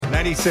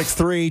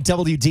96.3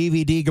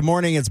 WDVD. Good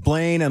morning. It's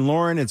Blaine and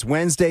Lauren. It's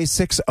Wednesday,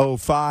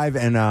 6:05.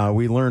 And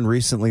we learned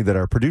recently that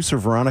our producer,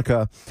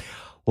 Veronica,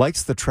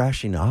 likes the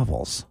trashy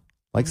novels,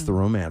 likes the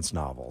romance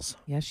novels.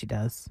 Yeah, she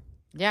does.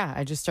 Yeah,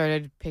 I just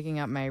started picking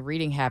up my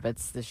reading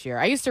habits this year.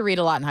 I used to read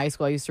a lot in high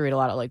school. I used to read a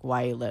lot of like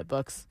YA lit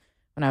books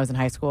when I was in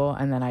high school.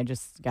 And then I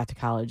just got to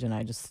college and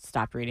I just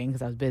stopped reading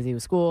because I was busy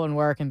with school and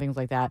work and things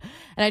like that.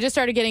 And I just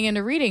started getting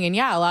into reading. And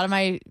yeah, a lot of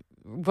my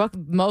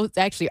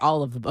actually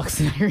all of the books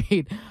that I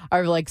read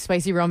are like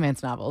spicy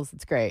romance novels.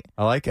 It's great.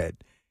 I like it.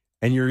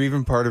 And you're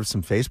even part of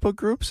some Facebook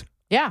groups?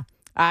 Yeah.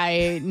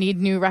 I need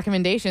new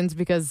recommendations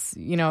because,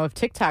 you know, if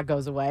TikTok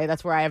goes away,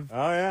 that's where I have...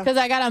 Oh, yeah. Because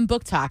I got on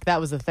Book Talk.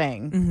 That was a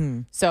thing. Mm-hmm.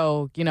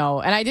 So, you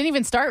know, and I didn't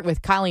even start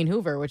with Colleen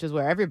Hoover, which is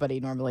where everybody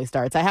normally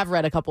starts. I have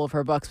read a couple of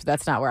her books, but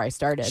that's not where I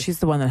started. She's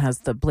the one that has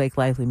the Blake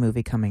Lively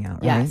movie coming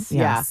out, right? Yes.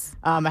 Yeah.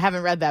 I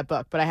haven't read that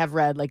book, but I have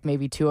read like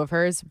maybe two of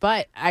hers.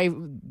 But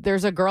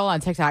there's a girl on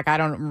TikTok, I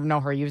don't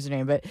know her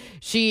username, but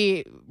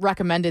she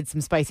recommended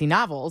some spicy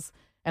novels.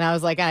 And I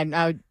was like,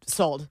 I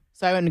sold.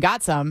 So I went and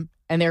got some.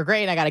 And they're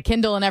great. I got a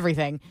Kindle and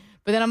everything.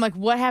 But then I'm like,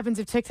 what happens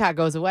if TikTok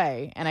goes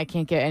away and I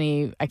can't get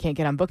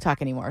on Book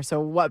Talk anymore? So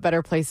what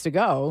better place to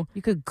go?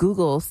 You could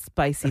Google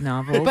spicy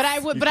novels. But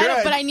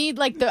I need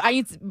like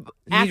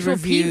actual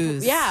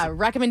reviews. people, yeah,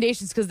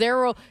 recommendations because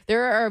there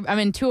are. I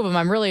mean, two of them.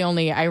 I really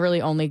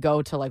only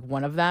go to like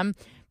one of them.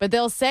 But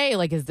they'll say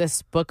like, is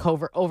this book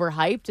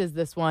overhyped? Is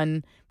this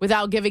one,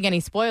 without giving any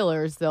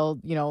spoilers?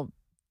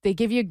 They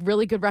give you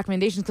really good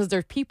recommendations because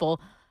there's people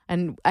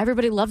and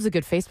everybody loves a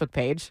good Facebook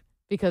page.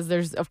 Because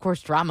there's, of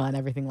course, drama and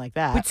everything like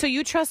that. But so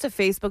you trust a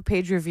Facebook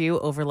page review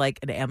over like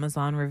an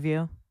Amazon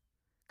review?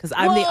 Because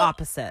I'm the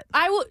opposite.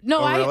 Really?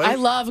 I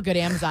love a good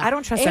Amazon. I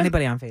don't trust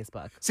anybody on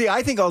Facebook. See,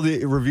 I think all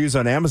the reviews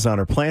on Amazon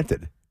are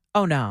planted.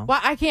 Oh, no.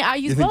 Well, I can't. I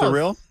use You think both. they're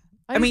real?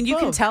 I mean, you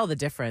can both. tell the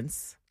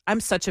difference. I'm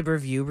such a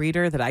review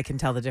reader that I can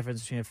tell the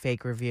difference between a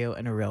fake review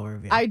and a real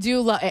review. I do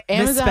love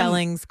Amazon.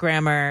 Misspellings,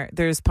 grammar,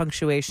 there's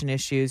punctuation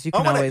issues. You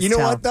can always You know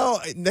tell. what, though?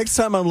 Next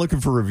time I'm looking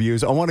for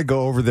reviews, I want to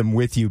go over them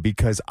with you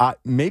because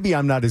maybe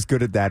I'm not as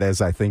good at that as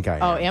I think I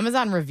am. Oh,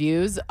 Amazon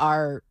reviews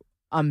are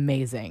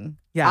amazing.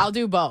 Yeah. I'll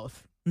do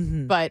both.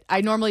 Mm-hmm. But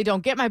I normally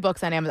don't get my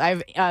books on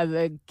Amazon. I have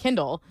a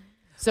Kindle.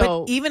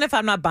 So But even if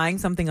I'm not buying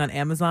something on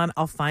Amazon,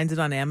 I'll find it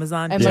on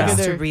Amazon And look just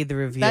at to their- read the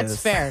reviews.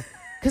 that's fair.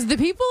 Because the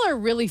people are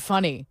really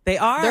funny. They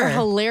are. They're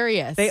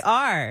hilarious. They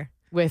are.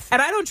 And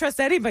I don't trust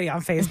anybody on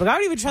Facebook. I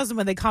don't even trust them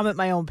when they comment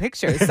my own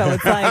pictures. So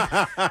it's like,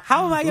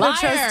 how am I going to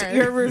trust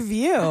your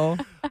review?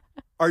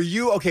 Are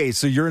you okay?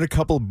 So you're in a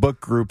couple of book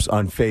groups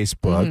on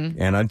Facebook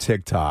and on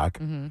TikTok.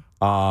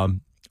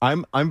 I'm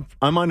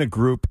on a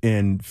group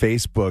in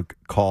Facebook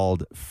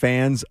called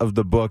Fans of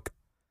the Book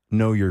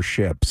Know Your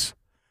Ships,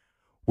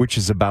 which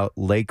is about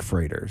lake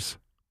freighters.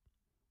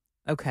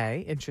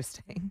 Okay,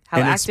 interesting. How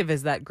And it's- active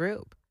is that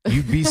group?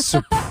 You'd be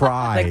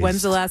surprised. Like,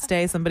 when's the last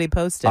day somebody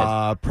posted?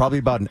 Probably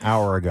about an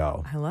hour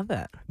ago. I love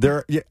it.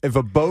 If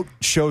a boat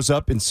shows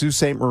up in Sault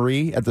Ste.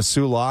 Marie at the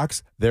Soo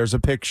Locks, there's a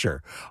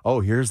picture.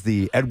 Oh, here's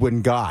the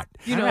Edwin Gott.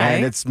 You know,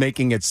 and right? it's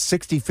making its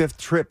 65th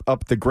trip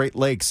up the Great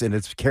Lakes, and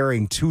it's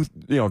carrying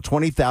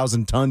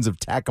 20,000 tons of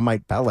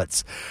Takamite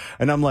pellets.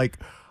 And I'm like,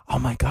 oh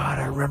my God,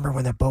 I remember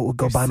when that boat would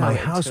go by my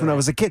house when I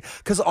was a kid.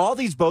 Because all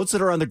these boats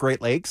that are on the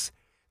Great Lakes,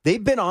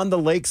 they've been on the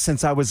lake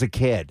since I was a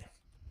kid.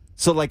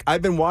 So, like,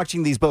 I've been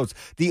watching these boats.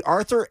 The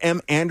Arthur M.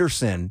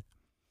 Anderson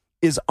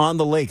is on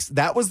the lakes.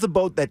 That was the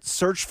boat that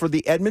searched for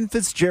the Edmund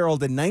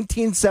Fitzgerald in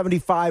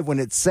 1975 when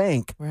it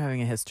sank We're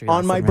having a history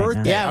on my lesson right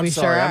birthday. now. Yeah, I'm we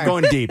sorry, sure I'm are.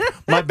 going deep.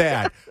 My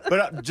bad.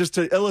 But just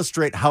to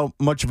illustrate how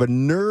much of a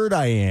nerd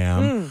I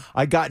am,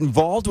 I got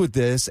involved with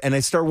this and I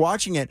started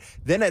watching it.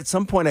 Then at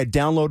some point, I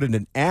downloaded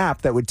an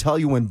app that would tell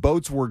you when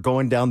boats were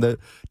going down the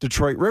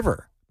Detroit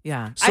River.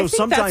 Yeah. So I think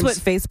sometimes-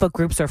 that's what Facebook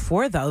groups are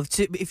for, though.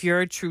 If you're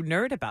a true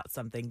nerd about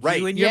something.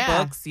 Right. You and your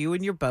Yeah. books, you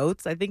and your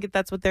boats. I think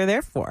that's what they're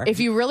there for. if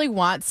you really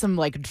want some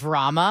like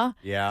drama,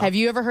 have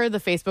you ever heard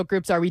the Facebook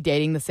groups? Are we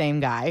dating the same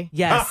guy?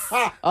 Yes.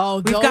 Oh,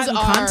 We've those gotten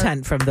are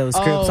content from those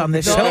groups on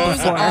this show those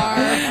before.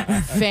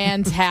 are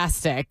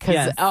fantastic. Because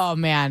Yes. oh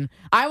man,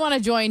 I want to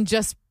join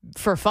just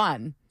for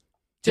fun,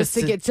 just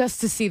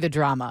to see the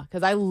drama.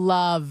 Because I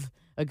love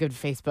a good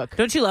Facebook.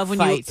 Don't you love when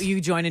fight. you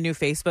join a new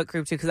Facebook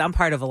group too? Because I'm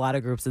part of a lot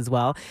of groups as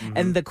well.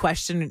 And the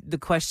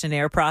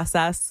questionnaire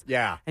process.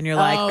 Yeah. And you're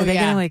like, Oh, are they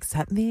yeah. going to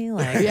accept me?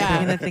 Like, Yeah. are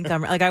they going to think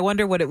I'm like? I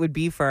wonder what it would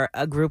be for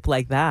a group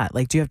like that.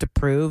 Like, do you have to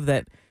prove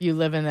that, You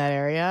live in that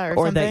area or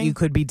something? that you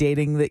could be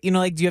dating? That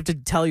like, do you have to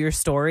tell your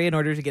story in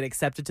order to get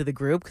accepted to the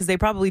group? Because they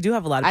probably do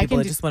have a lot of I people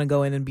can that just want to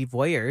go in and be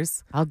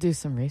voyeurs. I'll do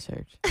some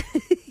research.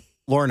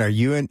 Lauren, are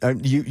you in?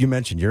 You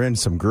mentioned you're in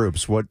some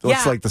groups. What's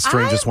Yeah, like the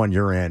strangest one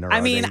you're in? Or I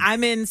are mean, they-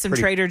 I'm in some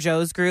pretty- Trader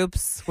Joe's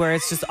groups where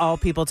it's just all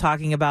people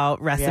talking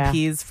about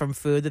recipes from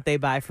food that they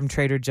buy from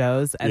Trader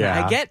Joe's. And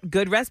Yeah. I get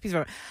good recipes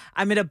from it.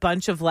 I'm in a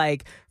bunch of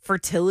like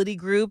fertility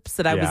groups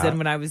that I was Yeah. in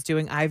when I was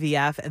doing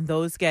IVF, and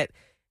those get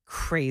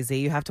crazy.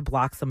 You have to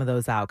block some of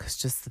those out because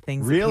just the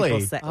things Really? that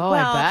people say. Oh,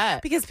 well, I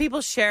bet. because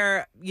people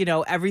share,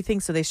 everything.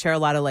 So they share a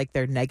lot of like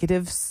their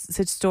negative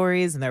such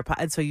stories and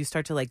so you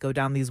start to like go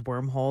down these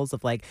wormholes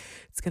of like,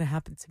 it's going to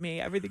happen to me.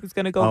 Everything's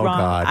going to go wrong.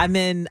 God. I'm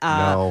in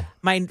No.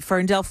 my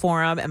Ferndale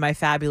Forum and my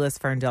fabulous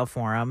Ferndale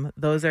Forum.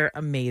 Those are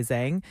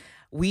amazing.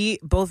 We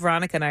both,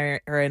 Veronica and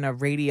I, are in a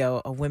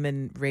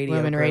women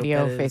radio group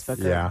that is Facebook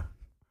group. Yeah.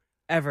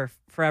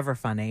 forever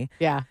funny.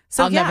 Yeah.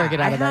 So I'll never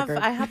get out of that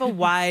group. I have a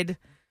wide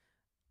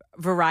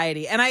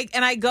variety, and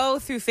I go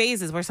through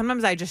phases where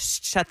sometimes I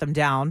just shut them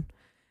down,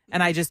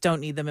 and I just don't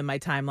need them in my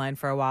timeline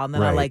for a while, and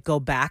then I'll Right. like go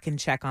back and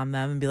check on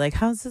them and be like,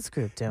 "How's this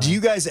group doing?" Do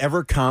you guys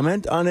ever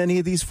comment on any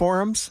of these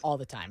forums? All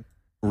the time.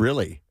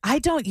 Really? I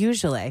don't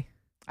usually.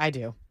 I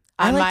do.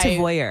 I On like to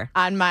my- voyeur.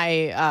 On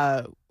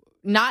my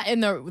not in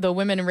the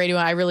women in radio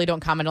one, I really don't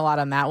comment a lot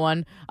on that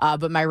one,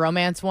 but my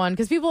romance one,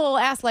 because people will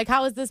ask like,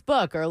 how is this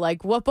book, or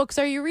like, what books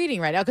are you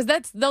reading right now,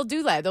 because they'll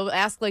do that. They'll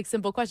ask like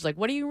simple questions like,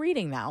 what are you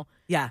reading now?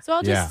 Yeah, So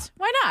I'll Yeah. just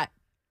why not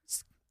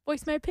just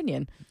voice my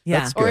opinion. yeah.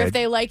 That's Or if good.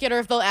 they like it, or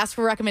if they'll ask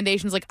for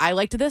recommendations like, I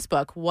liked this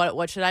book,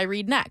 what should I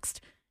read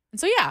next?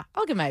 And so yeah,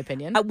 I'll give my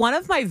opinion. One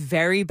of my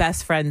very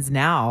best friends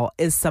now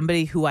is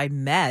somebody who I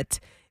met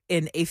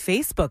in a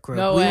Facebook group.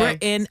 No we way. were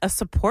in a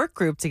support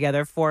group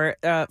together for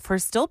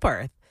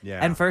stillbirth. Yeah.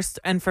 And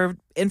for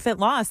infant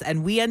loss,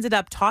 and we ended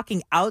up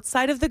talking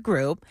outside of the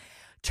group.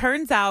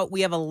 Turns out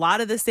we have a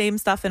lot of the same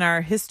stuff in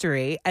our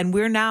history, and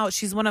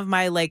she's one of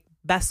my like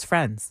best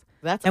friends.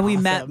 That's And we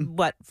awesome.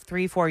 met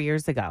 3-4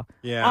 years ago.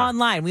 Yeah.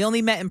 Online. We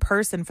only met in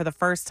person for the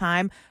first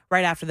time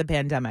right after the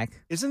pandemic.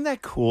 Isn't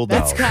that cool, though?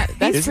 That's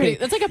Isn't pretty. it?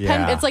 That's like a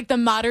pen. Yeah. It's like the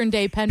modern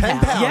day pen Pen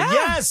pal. pal. Yeah.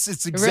 Yes,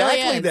 it's really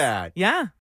exactly is. that. Yeah.